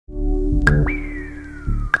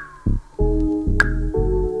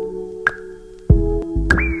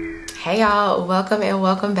Hey y'all, welcome and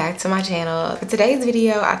welcome back to my channel. For today's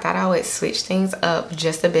video, I thought I would switch things up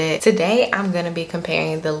just a bit. Today, I'm gonna be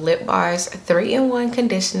comparing the Lip Bar's 3-in-1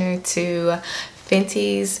 conditioner to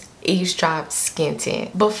Fenty's Eaze Skin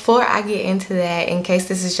Tint. Before I get into that, in case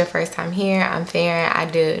this is your first time here, I'm Faren. I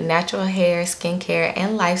do natural hair, skincare,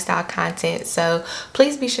 and lifestyle content. So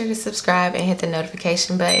please be sure to subscribe and hit the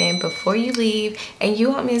notification button before you leave and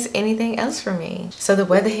you won't miss anything else from me. So the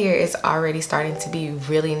weather here is already starting to be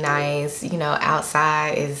really nice. You know,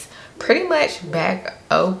 outside is pretty much back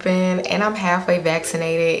open and I'm halfway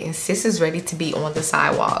vaccinated and sis is ready to be on the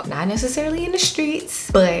sidewalk. Not necessarily in the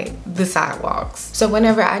streets, but the sidewalks. So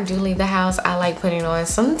whenever I do leave the house, I like putting on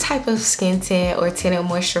some type of skin tint or tinted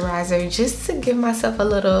moisturizer just to give myself a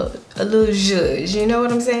little zhuzh, you know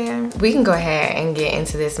what I'm saying? We can go ahead and get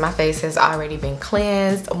into this. My face has already been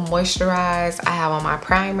cleansed, moisturized. I have on my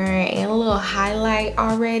primer and a little highlight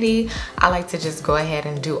already. I like to just go ahead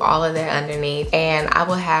and do all of that underneath, and I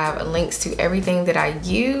will have links to everything that I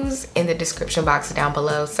use in the description box down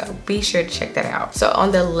below, so be sure to check that out. So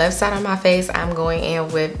on the left side of my face, I'm going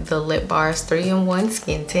in with the Lip Bar's 3-in-1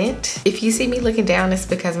 skin tint. If you see me looking down, it's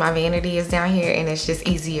because my vanity is down here and it's just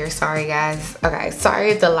easier. Sorry guys. Okay,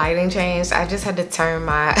 sorry if the lighting changed. I just had to turn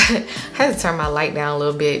my my light down a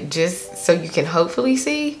little bit just so you can hopefully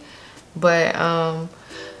see. But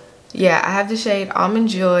yeah, I have the shade Almond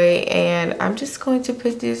Joy and I'm just going to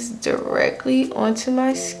put this directly onto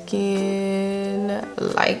my skin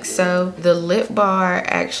like so. The Lip Bar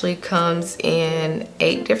actually comes in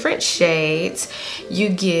 8 different shades. You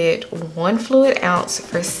get 1 fluid ounce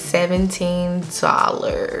for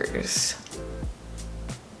 $17.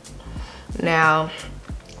 Now,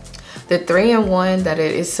 the 3-in-1 that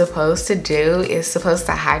it is supposed to do is supposed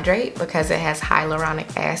to hydrate because it has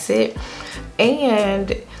hyaluronic acid,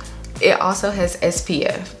 and it also has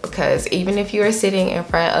SPF, because even if you are sitting in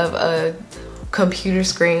front of a computer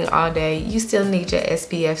screen all day, you still need your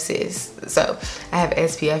SPF, sis. So I have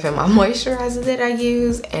SPF in my moisturizer that I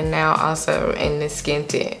use, and now also in the skin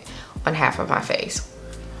tint on half of my face.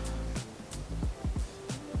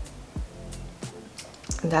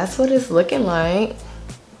 That's what it's looking like.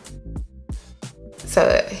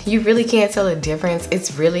 So you really can't tell a difference.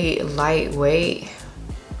 It's really lightweight.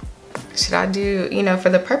 Should I do, you know, for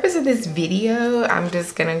the purpose of this video, I'm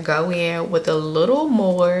just gonna go in with a little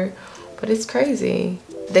more, but it's crazy.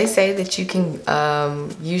 They say that you can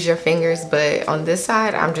use your fingers, but on this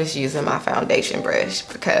side, I'm just using my foundation brush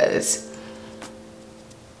because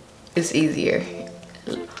it's easier.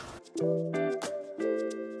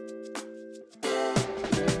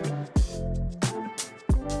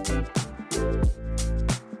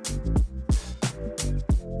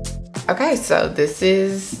 Okay, so this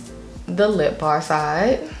is the Lip Bar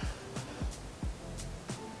side,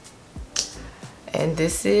 and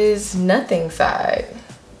this is nothing side.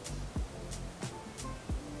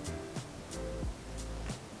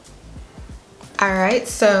 Alright,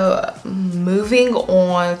 so moving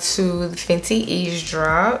on to the Fenty Eaze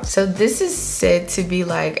drop. So this is said to be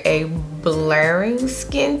like a blurring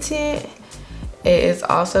skin tint. It is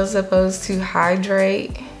also supposed to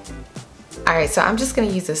hydrate. Alright, so I'm just gonna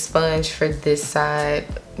use a sponge for this side.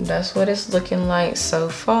 That's what it's looking like so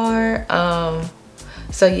far.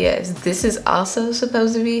 So yes, this is also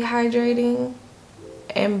supposed to be hydrating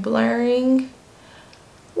and blurring.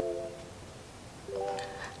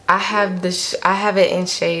 I have it in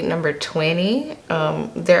shade number 20.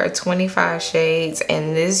 There are 25 shades,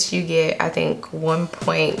 and this you get, I think,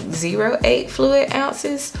 1.08 fluid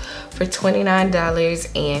ounces for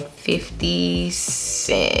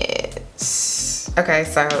 $29.50. Okay,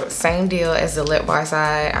 so same deal as the Lip Bar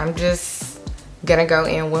side. I'm just gonna go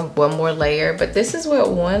in with 1 more layer, but this is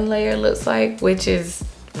what 1 layer looks like, which is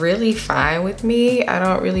really fine with me. I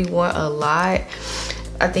don't really want a lot.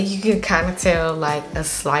 I think you can kind of tell like a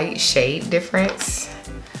slight shade difference,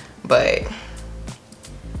 but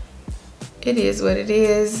it is what it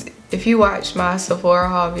is. If you watch my Sephora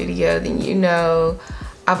haul video, then you know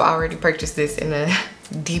I've already purchased this in a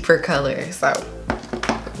deeper color, so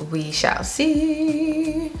we shall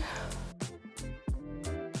see.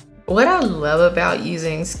 What I love about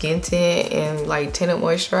using skin tint and like tinted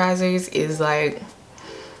moisturizers is like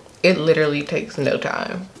it literally takes no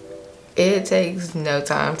time. It takes no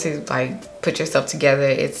time to like put yourself together.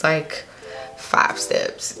 It's like 5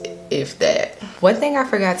 steps, if that. One thing I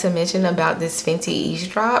forgot to mention about this Fenty Eaze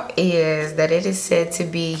drop is that it is said to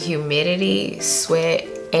be humidity, sweat,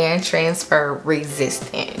 and transfer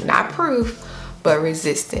resistant. Not proof, but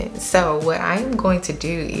resistant. So what I'm going to do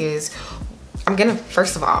is I'm gonna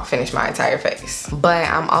first of all finish my entire face, but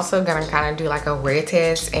I'm also gonna kind of do like a wear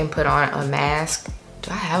test and put on a mask to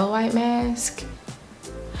I have a white mask?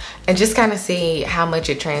 And just kind of see how much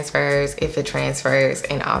it transfers, if it transfers,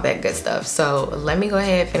 and all that good stuff. So let me go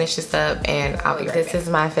ahead and finish this up and I'll be right back. This is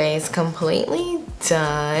my face completely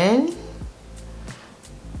done.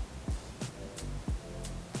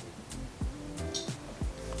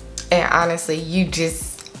 And honestly,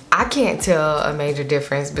 I can't tell a major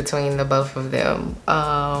difference between the both of them.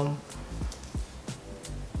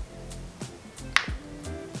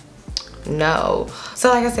 No. So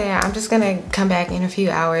like I said, I'm just gonna come back in a few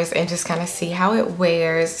hours and just kind of see how it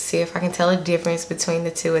wears, see if I can tell a difference between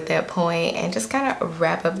the two at that point, and just kind of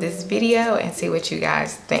wrap up this video and see what you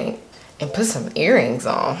guys think. And put some earrings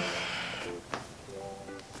on.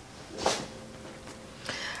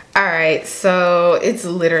 Alright, so it's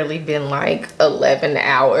literally been like 11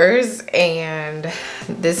 hours and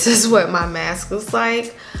this is what my mask looks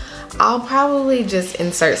like. I'll probably just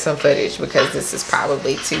insert some footage because this is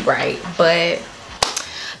probably too bright, but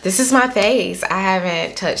this is my face. I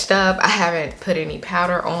haven't touched up. I haven't put any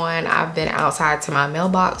powder on. I've been outside to my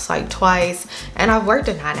mailbox like twice and I've worked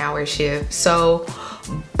a 9-hour shift. So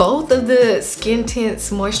both of the skin tints,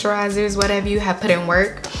 moisturizers, whatever you have put in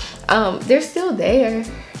work, they're still there.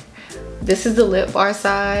 This is the lip bar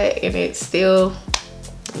side and it still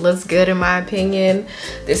looks good in my opinion.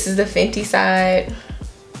 This is the Fenty side.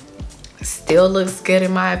 Still looks good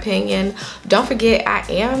in my opinion. Don't forget, I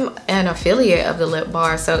am an affiliate of the lip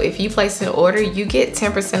bar, so if you place an order, you get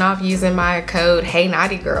 10% off using my code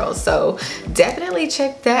Heyknottygirl. So definitely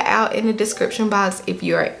check that out in the description box if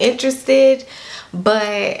you are interested.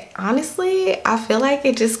 But honestly, I feel like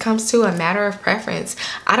it just comes to a matter of preference.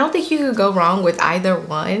 I don't think you could go wrong with either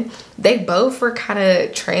one. They both were kind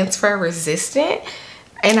of transfer resistant,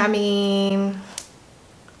 and I mean,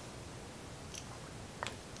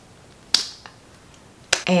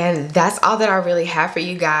 and that's all that I really have for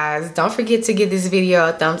you guys. Don't forget to give this video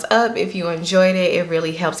a thumbs up if you enjoyed it. It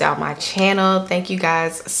really helps out my channel. Thank you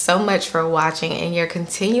guys so much for watching and your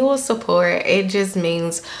continual support. It just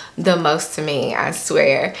means the most to me, I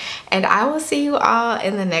swear. And I will see you all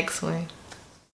in the next one.